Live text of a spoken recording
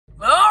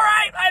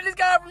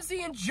I'm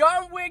seeing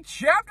John Wick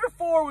Chapter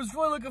 4. Was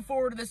really looking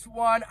forward to this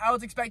one. I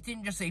was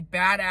expecting just a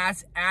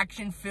badass,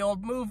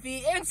 action-filled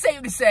movie, and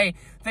safe to say,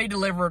 they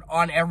delivered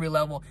on every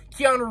level.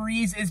 Keanu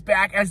Reeves is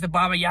back as the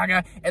Baba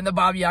Yaga, and the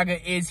Baba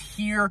Yaga is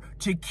here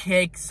to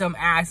kick some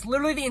ass.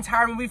 Literally the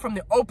entire movie, from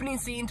the opening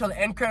scene till the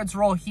end credits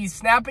roll, he's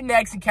snapping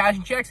necks and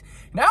cashing checks,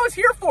 and I was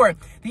here for it.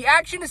 The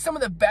action is some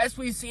of the best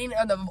we've seen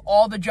of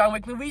all the John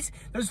Wick movies.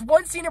 There's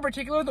one scene in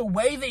particular, the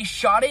way they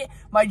shot it,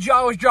 my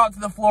jaw was dropped to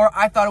the floor.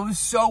 I thought it was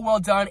so well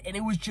done, and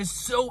it was just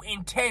so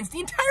intense. The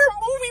entire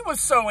movie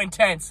was so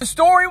intense. The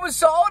story was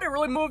solid, it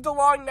really moved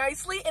along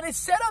nicely, and it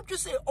set up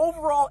just an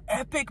overall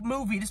epic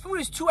movie. This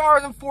movie is 2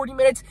 hours and 40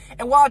 minutes,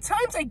 and while at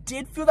times I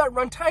did feel that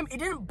runtime, it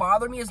didn't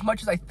bother me as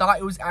much as I thought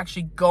it was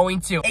actually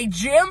going to. A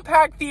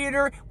jam-packed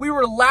theater, we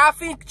were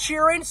laughing,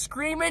 cheering,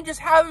 screaming, just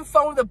having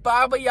fun with the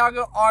Baba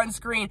Yaga on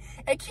screen.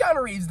 And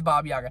Keanu Reeves, the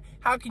Baba Yaga,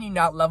 how can you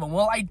not love him?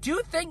 Well, I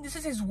do think this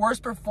is his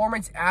worst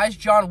performance as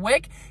John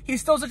Wick. He's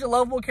still such a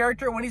lovable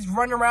character when he's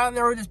running around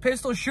there with his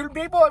pistol shooting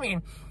people. I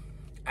mean,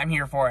 I'm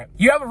here for it.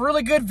 You have a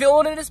really good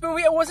villain in this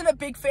movie. I wasn't a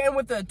big fan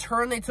with the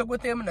turn they took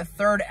with him in the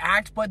third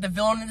act, but the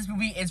villain in this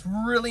movie is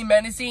really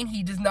menacing.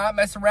 He does not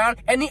mess around.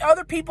 And the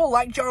other people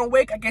like John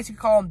Wick, I guess you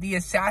could call them the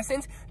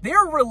assassins,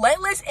 they're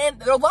relentless,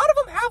 and a lot of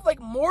them have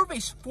like more of a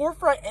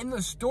forefront in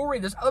the story.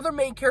 There's other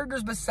main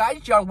characters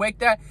besides John Wick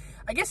that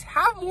I guess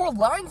have more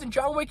lines than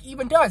John Wick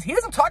even does. He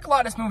doesn't talk a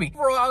lot in this movie.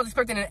 Overall, I was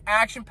expecting an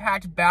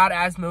action-packed,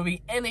 badass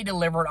movie, and they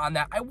delivered on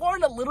that. I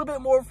wanted a little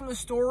bit more from the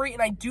story,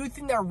 and I do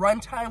think that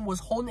runtime was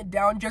holding it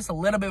down just a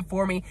little bit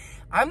for me.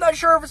 I'm not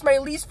sure if it's my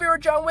least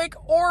favorite John Wick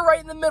or right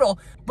in the middle,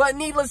 but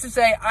needless to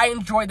say, I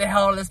enjoyed the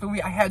hell out of this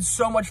movie. I had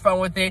so much fun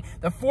with it.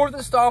 The fourth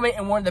installment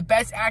and one of the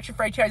best action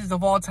franchises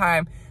of all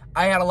time.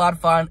 I had a lot of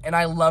fun, and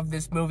I love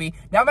this movie.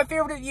 Not my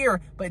favorite of the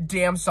year, but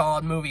damn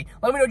solid movie.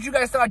 Let me know what you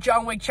guys thought of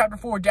John Wick Chapter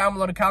 4 down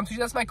below in the comments.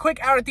 That's my quick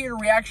out-of-theater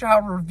reaction.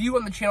 I'll have a review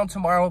on the channel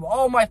tomorrow with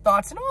all my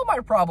thoughts and all my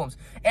problems,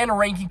 and a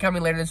ranking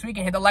coming later this week.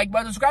 And hit the like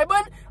button, subscribe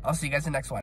button. I'll see you guys in the next one.